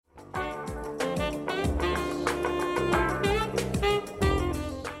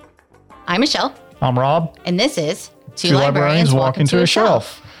I'm Michelle. I'm Rob. And this is Two Librarians Walking to a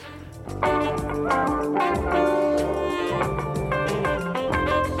Shelf.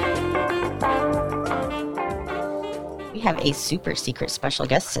 We have a super secret special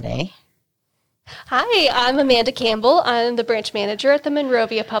guest today. Hi, I'm Amanda Campbell. I'm the branch manager at the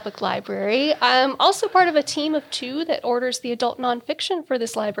Monrovia Public Library. I'm also part of a team of 2 that orders the adult nonfiction for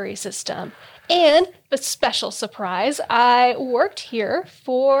this library system. And, a special surprise, I worked here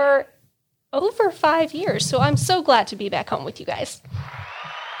for over 5 years, so I'm so glad to be back home with you guys.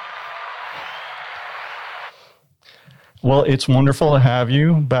 Well, it's wonderful to have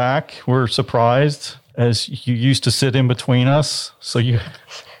you back. We're surprised, as you used to sit in between us, so you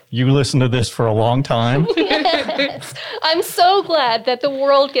listened to this for a long time. Yes. I'm so glad that the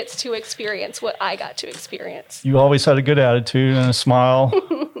world gets to experience what I got to experience. You always had a good attitude and a smile.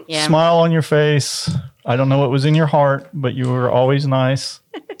 Yeah. Smile on your face. I don't know what was in your heart, but you were always nice.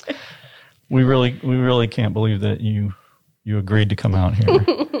 We really can't believe that you agreed to come out here.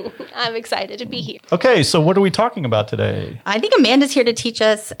 I'm excited to be here. Okay, so what are we talking about today? I think Amanda's here to teach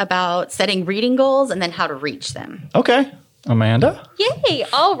us about setting reading goals and then how to reach them. Okay, Amanda? Yay!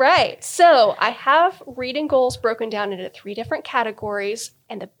 All right. So I have reading goals broken down into 3 different categories.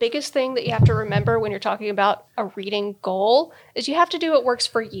 And the biggest thing that you have to remember when you're talking about a reading goal is you have to do what works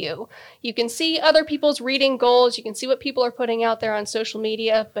for you. You can see other people's reading goals. You can see what people are putting out there on social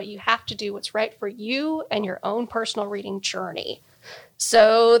media, but you have to do what's right for you and your own personal reading journey.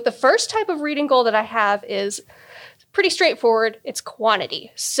 So the first type of reading goal that I have is pretty straightforward. It's quantity.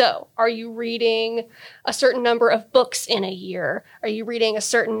 So are you reading a certain number of books in a year? Are you reading a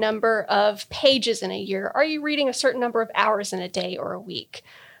certain number of pages in a year? Are you reading a certain number of hours in a day or a week?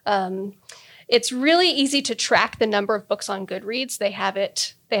 It's really easy to track the number of books on Goodreads. They have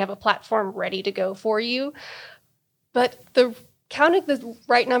a platform ready to go for you. But counting the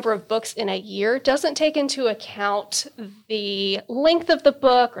right number of books in a year doesn't take into account the length of the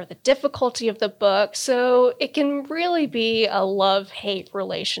book or the difficulty of the book. So it can really be a love-hate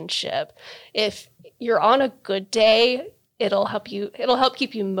relationship. If you're on a good day, it'll help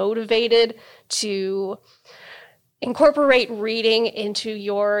keep you motivated to incorporate reading into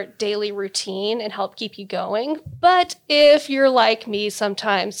your daily routine and help keep you going. But if you're like me,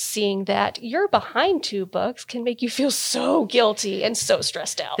 sometimes seeing that you're behind 2 books can make you feel so guilty and so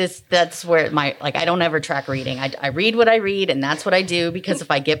stressed out. That's where I don't ever track reading. I read what I read, and that's what I do, because if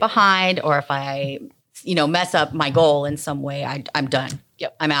I get behind or if I, mess up my goal in some way, I'm done.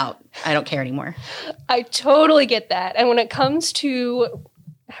 Yep. I'm out. I don't care anymore. I totally get that. And when it comes to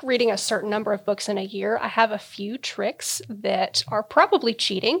reading a certain number of books in a year, I have a few tricks that are probably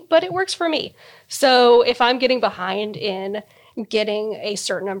cheating, but it works for me. So if I'm getting behind in getting a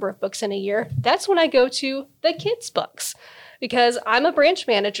certain number of books in a year, that's when I go to the kids' books. Because I'm a branch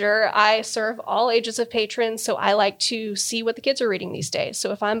manager, I serve all ages of patrons, so I like to see what the kids are reading these days.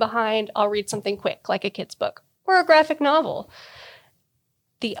 So if I'm behind, I'll read something quick, like a kid's book or a graphic novel.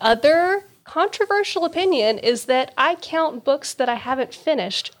 The other controversial opinion is that I count books that I haven't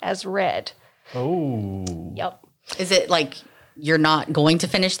finished as read. Oh. Yep. Is it like you're not going to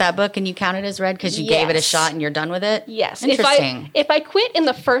finish that book and you count it as read because you gave it a shot and you're done with it? Yes. Interesting. If I quit in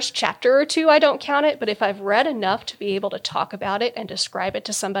the first chapter or 2, I don't count it. But if I've read enough to be able to talk about it and describe it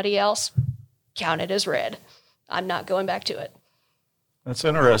to somebody else, count it as read. I'm not going back to it. That's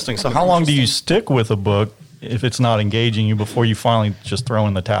interesting. So how long do you stick with a book if it's not engaging you before you finally just throw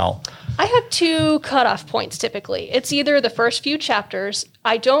in the towel? I have 2 cutoff points typically. It's either the first few chapters.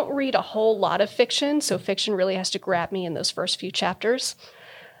 I don't read a whole lot of fiction, so fiction really has to grab me in those first few chapters.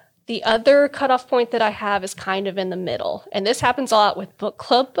 The other cutoff point that I have is kind of in the middle, and this happens a lot with book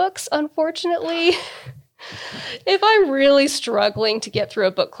club books, unfortunately. If I'm really struggling to get through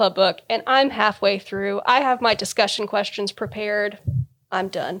a book club book and I'm halfway through, I have my discussion questions prepared, I'm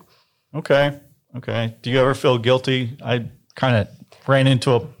done. Okay. Do you ever feel guilty? I kind of ran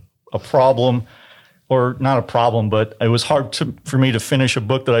into a problem, or not a problem, but it was hard for me to finish a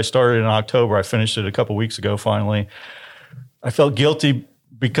book that I started in October. I finished it a couple weeks ago, finally. I felt guilty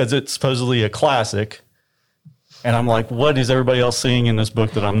because it's supposedly a classic. And I'm like, what is everybody else seeing in this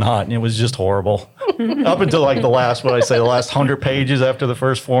book that I'm not? And it was just horrible. Up until the last 100 pages after the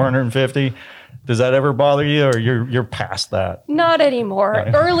first 450. Does that ever bother you, or you're past that? Not anymore.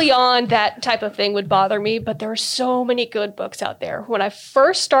 Right. Early on, that type of thing would bother me, but there are so many good books out there. When I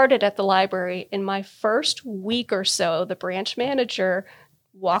first started at the library, in my first week or so, the branch manager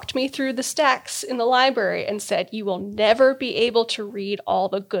walked me through the stacks in the library and said, you will never be able to read all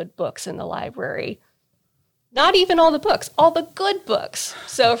the good books in the library. Not even all the books, all the good books.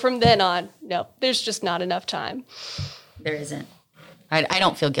 So from then on, no, there's just not enough time. There isn't. I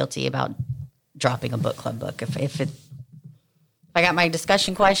don't feel guilty about dropping a book club book. If I got my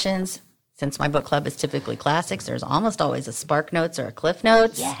discussion questions, since my book club is typically classics, there's almost always a Spark Notes or a Cliff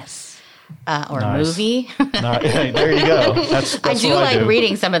Notes. Yes. Or a movie. There you go. That's I do what like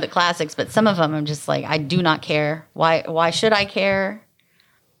reading some of the classics, but some of them I'm just like, I do not care. Why should I care?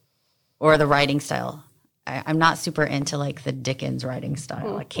 Or the writing style. I'm not super into like the Dickens writing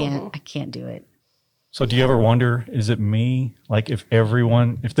style. I can't do it. So do you ever wonder, is it me? Like if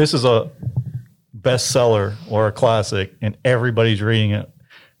this is a bestseller or a classic and everybody's reading it,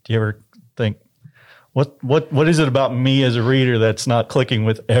 do you ever think, what is it about me as a reader that's not clicking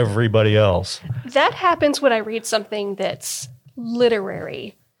with everybody else? That happens when I read something that's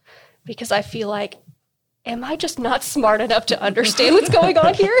literary, because I feel like, am I just not smart enough to understand what's going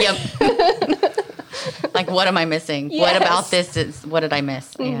on here? Yep. Like, what am I missing? Yes. What about this what did I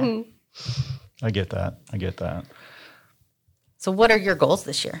miss? Mm-hmm. Yeah. I get that. So what are your goals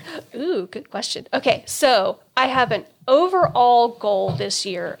this year? Ooh, good question. Okay, so I have an overall goal this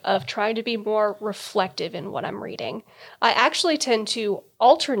year of trying to be more reflective in what I'm reading. I actually tend to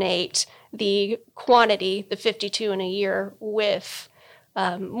alternate the quantity, the 52 in a year, with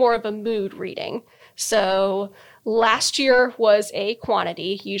more of a mood reading. So last year was a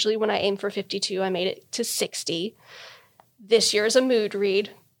quantity. Usually when I aim for 52, I made it to 60. This year is a mood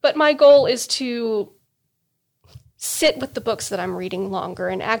read. But my goal is to sit with the books that I'm reading longer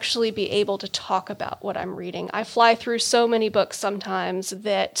and actually be able to talk about what I'm reading. I fly through so many books sometimes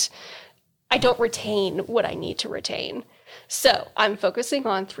that I don't retain what I need to retain. So I'm focusing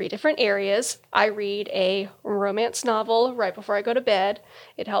on 3 different areas. I read a romance novel right before I go to bed.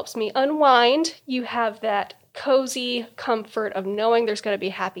 It helps me unwind. You have that cozy comfort of knowing there's going to be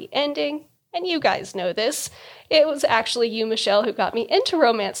a happy ending. And you guys know this. It was actually you, Michelle, who got me into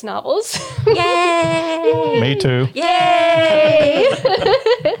romance novels. Yay! Me too. Yay!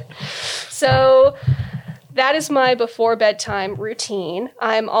 So that is my before bedtime routine.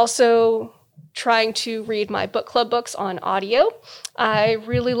 I'm also trying to read my book club books on audio. I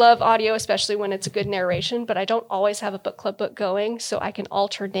really love audio, especially when it's a good narration, but I don't always have a book club book going, so I can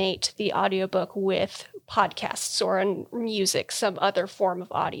alternate the audiobook with podcasts or music, some other form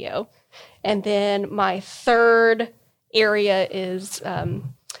of audio. And then my third area is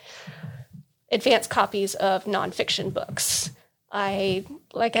advanced copies of nonfiction books.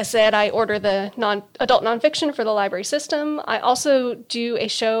 Like I said, I order the adult nonfiction for the library system. I also do a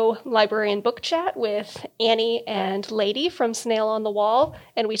show, Librarian Book Chat, with Annie and Lady from Snail on the Wall,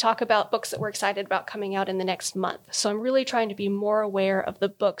 and we talk about books that we're excited about coming out in the next month. So I'm really trying to be more aware of the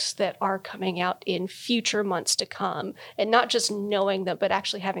books that are coming out in future months to come, and not just knowing them, but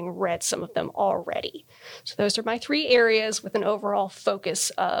actually having read some of them already. So those are my 3 areas with an overall focus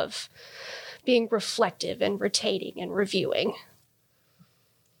of being reflective and retaining and reviewing.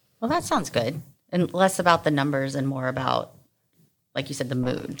 Well, that sounds good. And less about the numbers and more about, like you said, the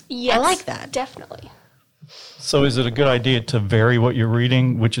mood. Yes, I like that. Definitely. So is it a good idea to vary what you're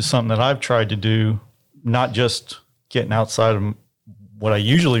reading, which is something that I've tried to do, not just getting outside of what I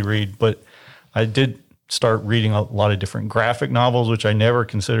usually read, but I did start reading a lot of different graphic novels, which I never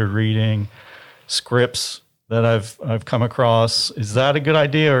considered reading, scripts that I've come across. Is that a good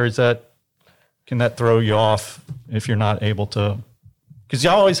idea, or can that throw you off if you're not able to? Because you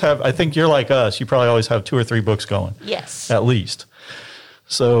always have, I think you're like us, you probably always have 2 or 3 books going. Yes. At least.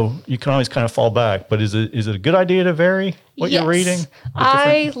 So you can always kind of fall back. But is it a good idea to vary what you're reading?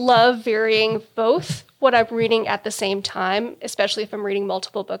 I love varying both what I'm reading at the same time, especially if I'm reading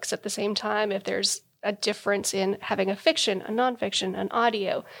multiple books at the same time. If there's a difference in having a fiction, a nonfiction, an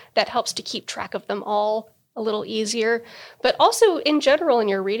audio, that helps to keep track of them all a little easier. But also in general in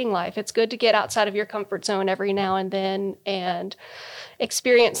your reading life, it's good to get outside of your comfort zone every now and then and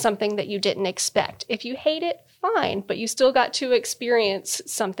experience something that you didn't expect. If you hate it, fine, but you still got to experience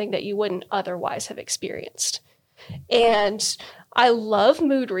something that you wouldn't otherwise have experienced. And I love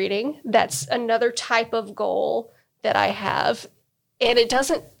mood reading. That's another type of goal that I have. And it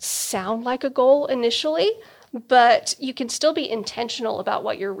doesn't sound like a goal initially, but you can still be intentional about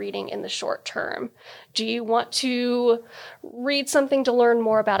what you're reading in the short term. Do you want to read something to learn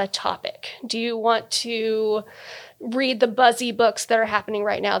more about a topic? Do you want to read the buzzy books that are happening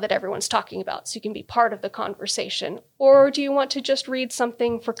right now that everyone's talking about so you can be part of the conversation? Or do you want to just read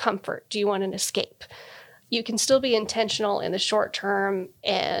something for comfort? Do you want an escape? You can still be intentional in the short term,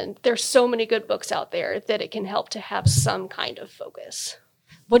 and there's so many good books out there that it can help to have some kind of focus.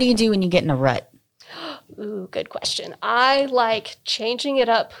 What do you do when you get in a rut? Ooh, good question. I like changing it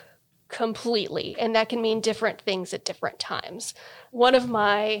up completely, and that can mean different things at different times. One of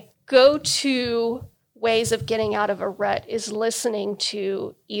my go-to ways of getting out of a rut is listening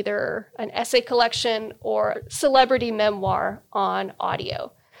to either an essay collection or celebrity memoir on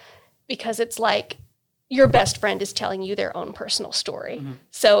audio, because it's like your best friend is telling you their own personal story. Mm-hmm.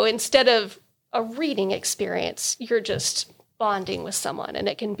 So instead of a reading experience, you're just bonding with someone, and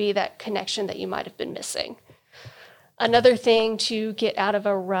it can be that connection that you might have been missing. Another thing to get out of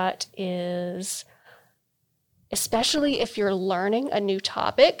a rut is, especially if you're learning a new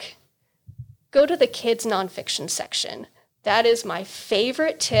topic, go to the kids nonfiction section. That is my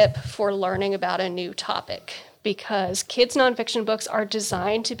favorite tip for learning about a new topic, because kids nonfiction books are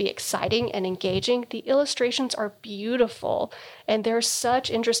designed to be exciting and engaging. The illustrations are beautiful, and there's such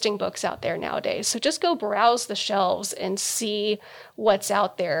interesting books out there nowadays. So just go browse the shelves and see what's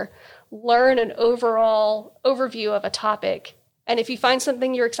out there. Learn an overall overview of a topic. And if you find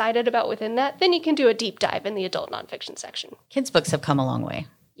something you're excited about within that, then you can do a deep dive in the adult nonfiction section. Kids' books have come a long way.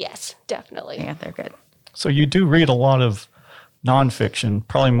 Yes, definitely. Yeah, they're good. So you do read a lot of nonfiction,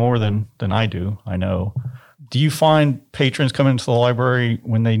 probably more than I do, I know. Do you find patrons come into the library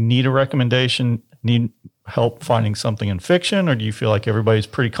when they need a recommendation, need help finding something in fiction, or do you feel like everybody's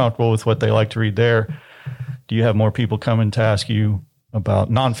pretty comfortable with what they like to read there? Do you have more people coming to ask you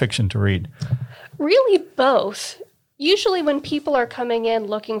about nonfiction to read? Really both. Usually when people are coming in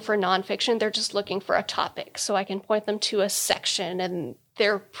looking for nonfiction, they're just looking for a topic. So I can point them to a section and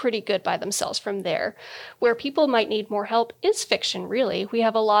they're pretty good by themselves from there. Where people might need more help is fiction, really. We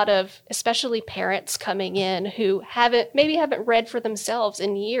have a lot of, especially parents coming in who maybe haven't read for themselves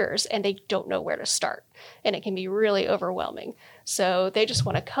in years, and they don't know where to start. And it can be really overwhelming. So they just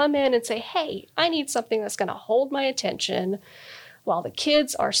want to come in and say, hey, I need something that's going to hold my attention while the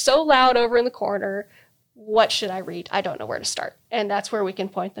kids are so loud over in the corner. What should I read? I don't know where to start. And that's where we can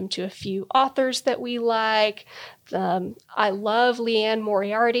point them to a few authors that we like. I love Leanne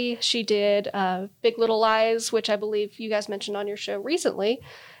Moriarty. She did Big Little Lies, which I believe you guys mentioned on your show recently.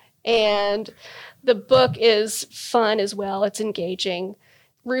 And the book is fun as well. It's engaging.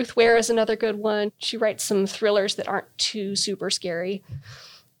 Ruth Ware is another good one. She writes some thrillers that aren't too super scary.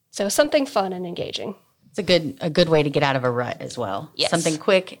 So something fun and engaging. It's a good way to get out of a rut as well. Yes. Something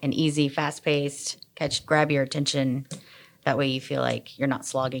quick and easy, fast-paced, grab your attention. That way you feel like you're not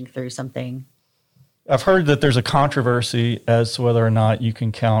slogging through something. I've heard that there's a controversy as to whether or not you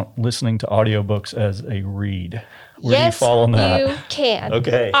can count listening to audiobooks as a read. Where do you fall on that? You can.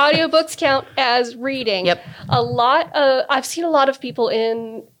 Okay. Audiobooks count as reading. Yep. I've seen a lot of people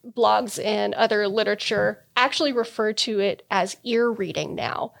in blogs and other literature actually refer to it as ear reading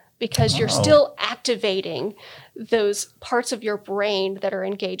now, because you're still activating those parts of your brain that are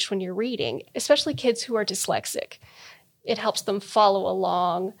engaged when you're reading, especially kids who are dyslexic. It helps them follow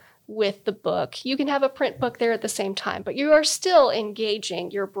along with the book. You can have a print book there at the same time, but you are still engaging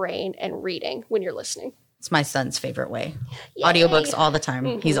your brain and reading when you're listening. It's my son's favorite way. Yay. Audiobooks all the time.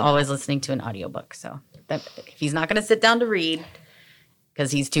 Mm-hmm. He's always listening to an audiobook. So if he's not going to sit down to read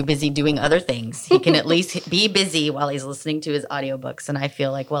because he's too busy doing other things, he can at least be busy while he's listening to his audiobooks. And I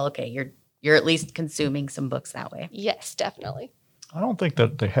feel like, well, okay, you're at least consuming some books that way. Yes, definitely. I don't think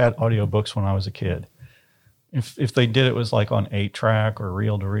that they had audiobooks when I was a kid. If they did, it was like on 8-track or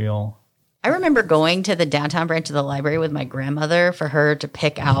reel-to-reel. I remember going to the downtown branch of the library with my grandmother for her to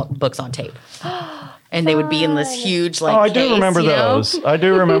pick out books on tape. And they would be in this huge I do case, remember those. I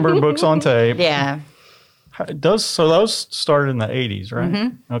do remember books on tape. Yeah. So those started in the 80s, right?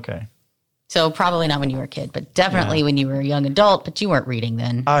 Mm-hmm. Okay. So probably not when you were a kid, but definitely when you were a young adult, but you weren't reading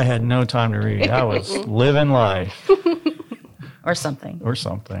then. I had no time to read. I was living life. Or something. I was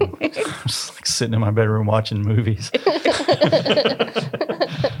like sitting in my bedroom watching movies.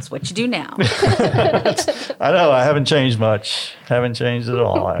 That's what you do now. I know. I haven't changed much. Haven't changed at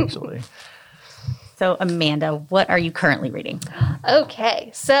all, actually. So, Amanda, what are you currently reading?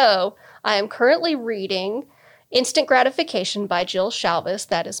 Okay, so I am currently reading Instant Gratification by Jill Shalvis.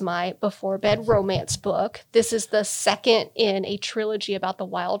 That is my before bed romance book. This is the second in a trilogy about the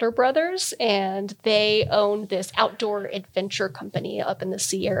Wilder brothers, and they own this outdoor adventure company up in the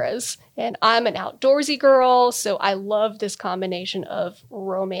Sierras. And I'm an outdoorsy girl, so I love this combination of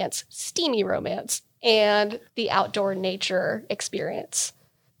romance, steamy romance, and the outdoor nature experience.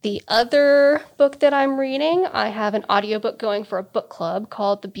 The other book that I'm reading, I have an audiobook going for a book club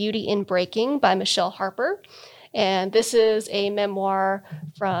called The Beauty in Breaking by Michelle Harper. And this is a memoir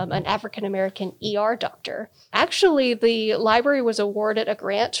from an African-American ER doctor. Actually, the library was awarded a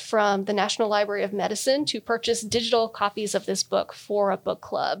grant from the National Library of Medicine to purchase digital copies of this book for a book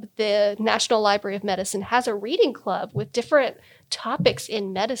club. The National Library of Medicine has a reading club with different topics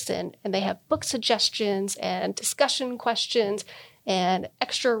in medicine, and they have book suggestions and discussion questions. and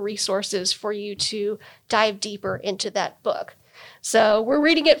extra resources for you to dive deeper into that book. So we're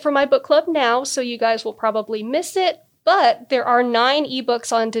reading it for my book club now, so you guys will probably miss it, but there are 9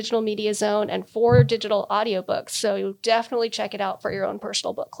 ebooks on Digital Media Zone and 4 digital audiobooks, so you'll definitely check it out for your own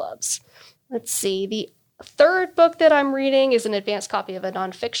personal book clubs. Let's see, the third book that I'm reading is an advanced copy of a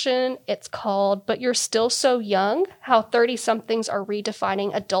nonfiction. It's called But You're Still So Young, How 30-Somethings Are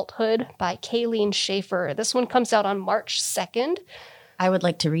Redefining Adulthood by Kayleen Schaefer. This one comes out on March 2nd. I would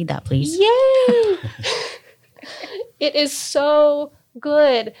like to read that, please. Yay! It is so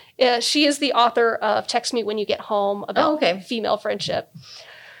good. She is the author of Text Me When You Get Home about female friendship.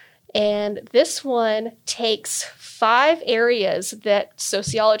 And this one takes 5 areas that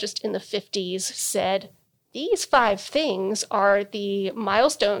sociologists in the 50s said, these 5 things are the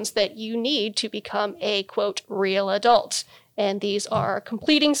milestones that you need to become a, quote, real adult. And these are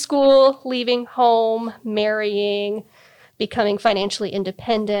completing school, leaving home, marrying, becoming financially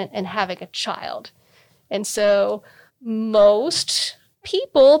independent, and having a child. And so most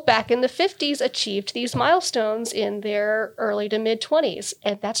people back in the 50s achieved these milestones in their early to mid-20s,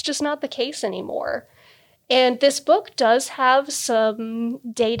 and that's just not the case anymore. And this book does have some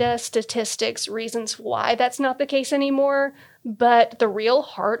data, statistics, reasons why that's not the case anymore, but the real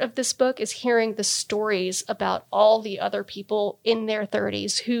heart of this book is hearing the stories about all the other people in their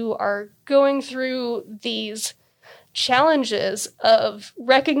 30s who are going through these challenges of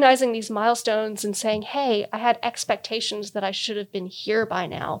recognizing these milestones and saying, hey, I had expectations that I should have been here by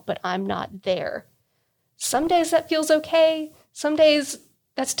now, but I'm not there. Some days that feels okay. Some days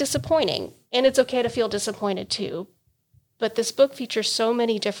that's disappointing. And it's okay to feel disappointed too. But this book features so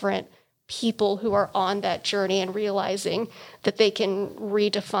many different people who are on that journey and realizing that they can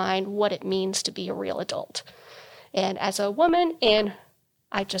redefine what it means to be a real adult. And as a woman, and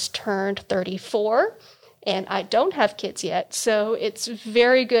I just turned 34, and I don't have kids yet, so it's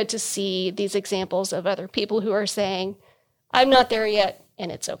very good to see these examples of other people who are saying, I'm not there yet,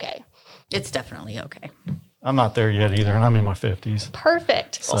 and it's okay. It's definitely okay. I'm not there yet either, and I'm in my 50s.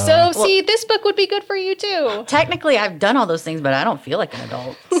 Perfect. So see, this book would be good for you too. Technically, I've done all those things, but I don't feel like an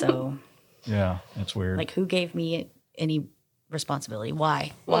adult. So, yeah, it's weird. Like, who gave me any responsibility?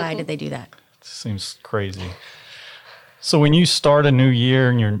 Why? Why did they do that? It seems crazy. So when you start a new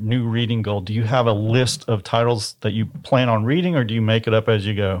year and your new reading goal, do you have a list of titles that you plan on reading, or do you make it up as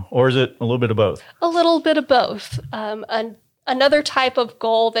you go? Or is it a little bit of both? A little bit of both. Another type of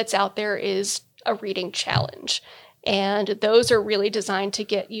goal that's out there is a reading challenge. And those are really designed to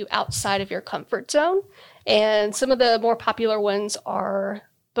get you outside of your comfort zone. And some of the more popular ones are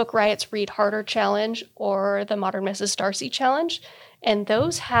Book Riot's Read Harder Challenge or the Modern Mrs. Darcy Challenge. And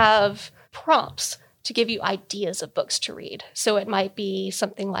those have prompts to give you ideas of books to read. So it might be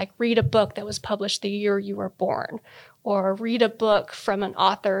something like read a book that was published the year you were born, or read a book from an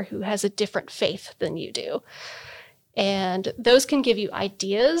author who has a different faith than you do. And those can give you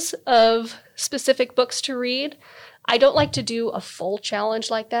ideas of specific books to read. I don't like to do a full challenge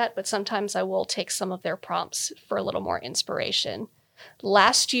like that, but sometimes I will take some of their prompts for a little more inspiration.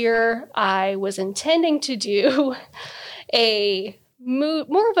 Last year, I was intending to do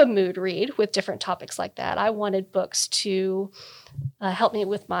more of a mood read with different topics like that. I wanted books to help me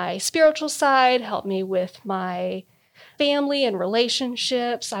with my spiritual side, help me with my family and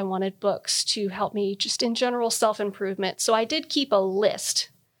relationships. I wanted books to help me just in general self-improvement. So I did keep a list.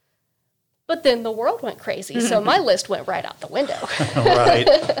 But then the world went crazy, so my list went right out the window. Right.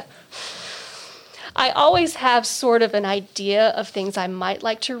 I always have sort of an idea of things I might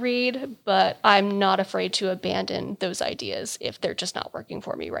like to read, but I'm not afraid to abandon those ideas if they're just not working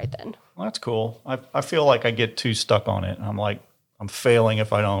for me right then. Well, that's cool. I feel like I get too stuck on it. I'm like, I'm failing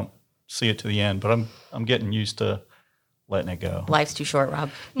if I don't see it to the end, but I'm getting used to letting it go. Life's too short,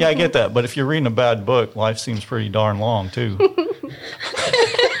 Rob. Yeah, I get that. But if you're reading a bad book, life seems pretty darn long too.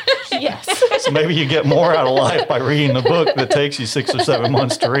 Yes. So maybe you get more out of life by reading the book that takes you 6 or 7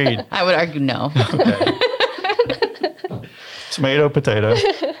 months to read. I would argue no. Okay. Tomato, potato.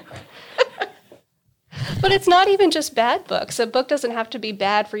 But it's not even just bad books. A book doesn't have to be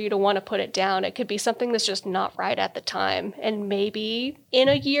bad for you to want to put it down. It could be something that's just not right at the time. And maybe in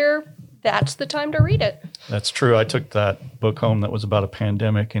a year, that's the time to read it. That's true. I took that book home that was about a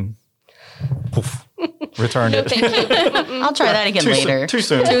pandemic and poof, returned it. Thank you. I'll try that again later. Too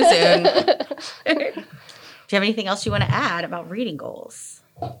soon. Too soon. Do you have anything else you want to add about reading goals?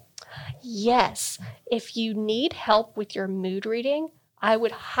 Yes. If you need help with your mood reading, I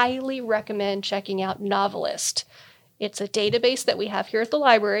would highly recommend checking out Novelist. It's a database that we have here at the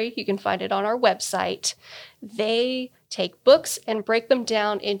library. You can find it on our website. They take books and break them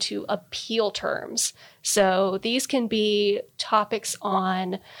down into appeal terms. So these can be topics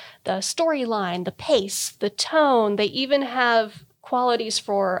on the storyline, the pace, the tone. They even have qualities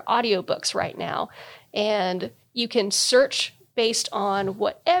for audiobooks right now. And you can search based on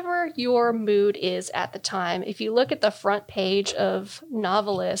whatever your mood is at the time. If you look at the front page of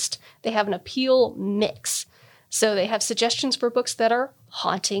Novelist, they have an appeal mix. So they have suggestions for books that are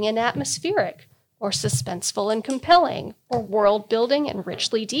haunting and atmospheric, or suspenseful and compelling, or world building and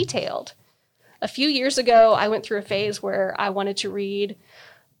richly detailed. A few years ago, I went through a phase where I wanted to read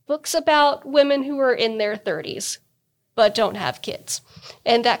books about women who are in their 30s, but don't have kids.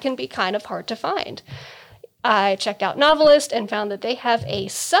 And that can be kind of hard to find. I checked out Novelist and found that they have a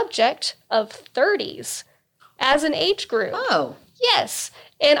subject of 30s as an age group. Oh. Yes.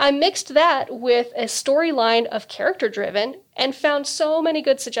 And I mixed that with a storyline of character-driven and found so many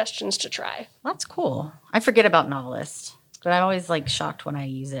good suggestions to try. That's cool. I forget about Novelist, but I'm always like shocked when I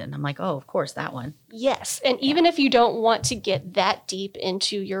use it. And I'm like, oh, of course, that one. Yes. And even if you don't want to get that deep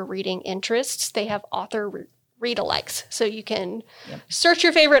into your reading interests, they have author read-alikes. So you can search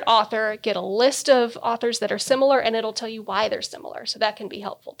your favorite author, get a list of authors that are similar, and it'll tell you why they're similar. So that can be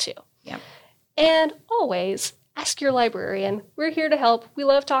helpful too. Yeah. And always ask your librarian. We're here to help. We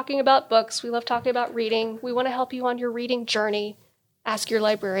love talking about books. We love talking about reading. We want to help you on your reading journey. Ask your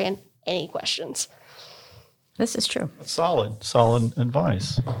librarian any questions. This is true. Solid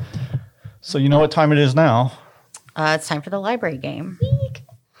advice. So you know what time it is now? It's time for the library game.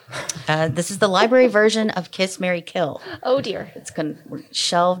 This is the library version of Kiss, Marry, Kill. Oh, dear. It's going to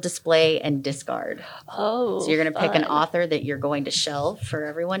shelve, display, and discard. Oh, so you're going to pick an fun. author that you're going to shelve for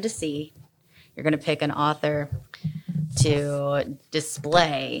everyone to see. You're going to pick an author to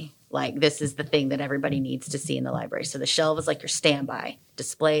display, like this is the thing that everybody needs to see in the library. So the shelf is like your standby.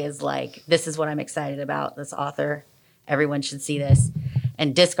 Display is like, this is what I'm excited about, this author. Everyone should see this.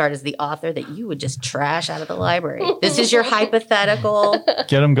 And discard is the author that you would just trash out of the library. This is your hypothetical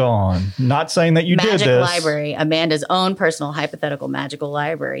Get them gone. Not saying that you did magic this. library, Amanda's own personal hypothetical magical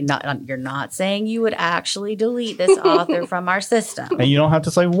library. You're not saying you would actually delete this author from our system. And you don't have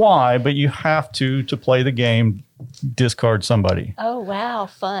to say why, but you have to play the game, discard somebody. Oh, wow.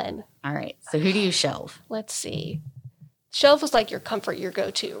 Fun. All right. So who do you shelve? Let's see. Shelf was like your comfort, your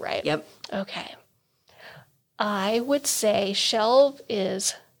go-to, right? Yep. Okay. I would say shelf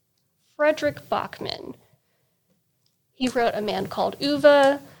is Frederick Bachman. He wrote A Man Called Uwe.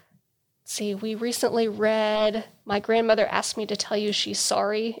 Let's see, we recently read My Grandmother Asked Me to Tell You She's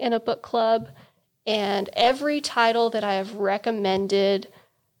Sorry in a book club. And every title that I have recommended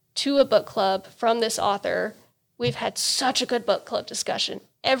to a book club from this author, we've had such a good book club discussion.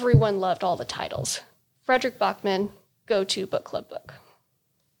 Everyone loved all the titles. Frederick Bachman, go-to book club book.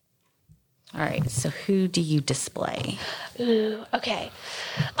 All right. So who do you display? Ooh, okay.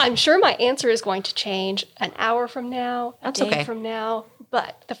 I'm sure my answer is going to change an hour from now, a That's day okay. from now.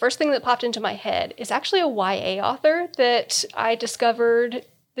 But the first thing that popped into my head is actually a YA author that I discovered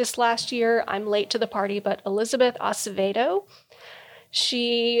this last year. I'm late to the party, but Elizabeth Acevedo.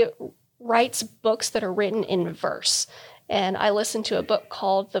 She writes books that are written in verse. And I listened to a book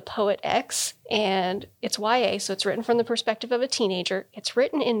called The Poet X, and it's YA, so it's written from the perspective of a teenager. It's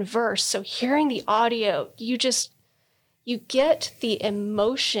written in verse, so hearing the audio, you get the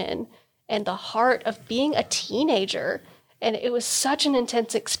emotion and the heart of being a teenager. And it was such an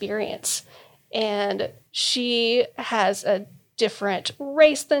intense experience. And she has a different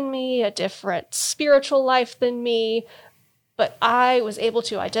race than me, a different spiritual life than me, but I was able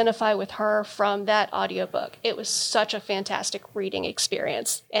to identify with her from that audiobook. It was such a fantastic reading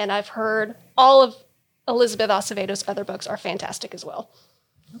experience. And I've heard all of Elizabeth Acevedo's other books are fantastic as well.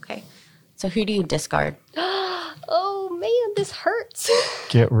 Okay. So who do you discard? Oh, man, this hurts.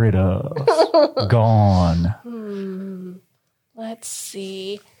 Get rid of. Gone. Let's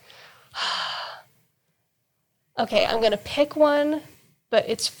see. Okay, I'm going to pick one, but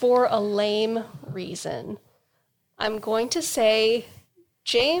it's for a lame reason. I'm going to say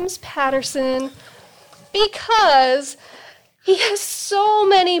James Patterson because he has so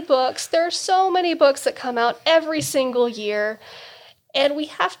many books. There are so many books that come out every single year, and we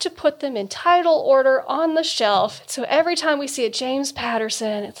have to put them in title order on the shelf. So every time we see a James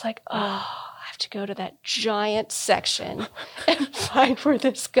Patterson, it's like, oh, I have to go to that giant section and find where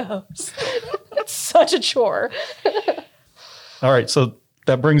this goes. It's such a chore. All right, so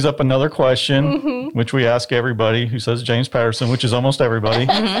that brings up another question, which we ask everybody who says James Patterson, which is almost everybody.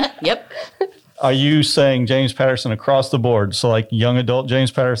 Yep. Are you saying James Patterson across the board? So like young adult James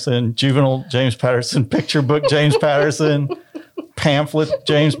Patterson, juvenile James Patterson, picture book James Patterson, pamphlet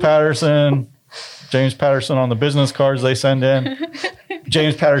James Patterson? James Patterson on the business cards they send in.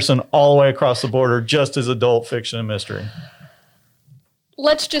 James Patterson all the way across the border, just as adult fiction and mystery.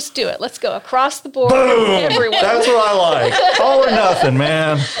 Let's just do it. Let's go across the board. Boom! Everyone. That's what I like. All or nothing,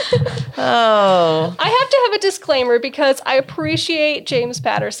 man. Oh. I have to have a disclaimer because I appreciate James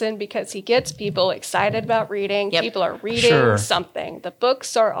Patterson because he gets people excited about reading. Yep. People are reading something. The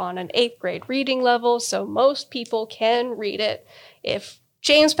books are on an 8th grade reading level, so most people can read it. If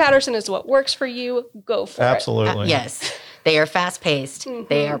James Patterson is what works for you, go for it. Absolutely. Yes. They are fast-paced.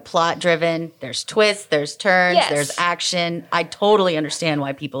 They are plot-driven. There's twists. There's turns. Yes. There's action. I totally understand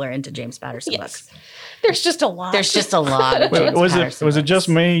why people are into James Patterson books. There's just a lot. There's just a lot of James Patterson was it books. just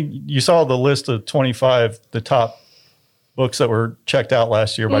me? You saw the list of 25, the top books that were checked out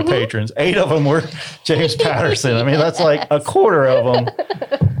last year by patrons. 8 of them were James Patterson. I mean, that's like a quarter of them.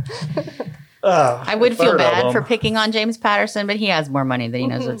 I would feel third of bad them. for picking on James Patterson, but he has more money than he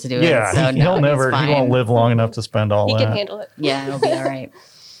knows what to do Yeah, with. So he'll no, never. he's He fine. won't live long enough to spend all He that. can handle it. Yeah, it'll be all right.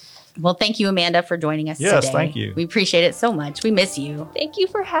 Well, thank you, Amanda, for joining us Yes, today. thank you. We appreciate it so much. We miss you. Thank you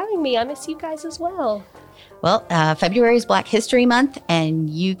for having me. I miss you guys as well. Well, February is Black History Month, and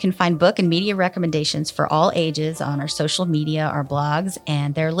you can find book and media recommendations for all ages on our social media, our blogs,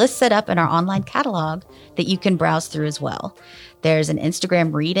 and there are lists set up in our online catalog that you can browse through as well. There's an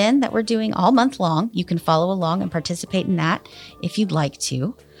Instagram read-in that we're doing all month long. You can follow along and participate in that if you'd like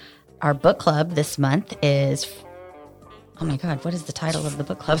to. Our book club this month is... Oh my God, what is the title of the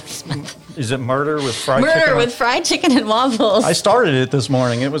book club this month? Is it Murder with Fried Murder Chicken? with Fried Chicken and Waffles. I started it this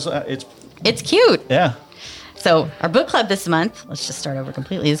morning. It was. It's cute. Yeah. So our book club this month, let's just start over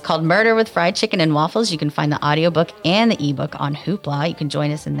completely, is called Murder with Fried Chicken and Waffles. You can find the audiobook and the ebook on Hoopla. You can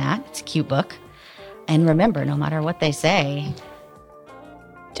join us in that. It's a cute book. And remember, no matter what they say,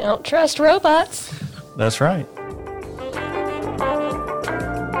 Don't trust robots. That's right.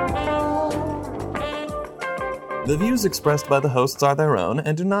 The views expressed by the hosts are their own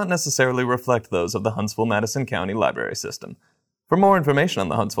and do not necessarily reflect those of the Huntsville-Madison County Library System. For more information on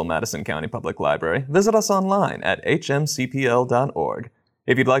the Huntsville-Madison County Public Library, visit us online at hmcpl.org.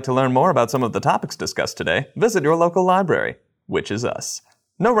 If you'd like to learn more about some of the topics discussed today, visit your local library, which is us.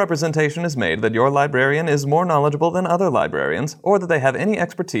 No representation is made that your librarian is more knowledgeable than other librarians or that they have any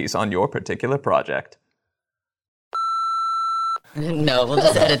expertise on your particular project. no, we'll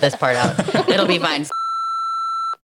just edit this part out. It'll be fine.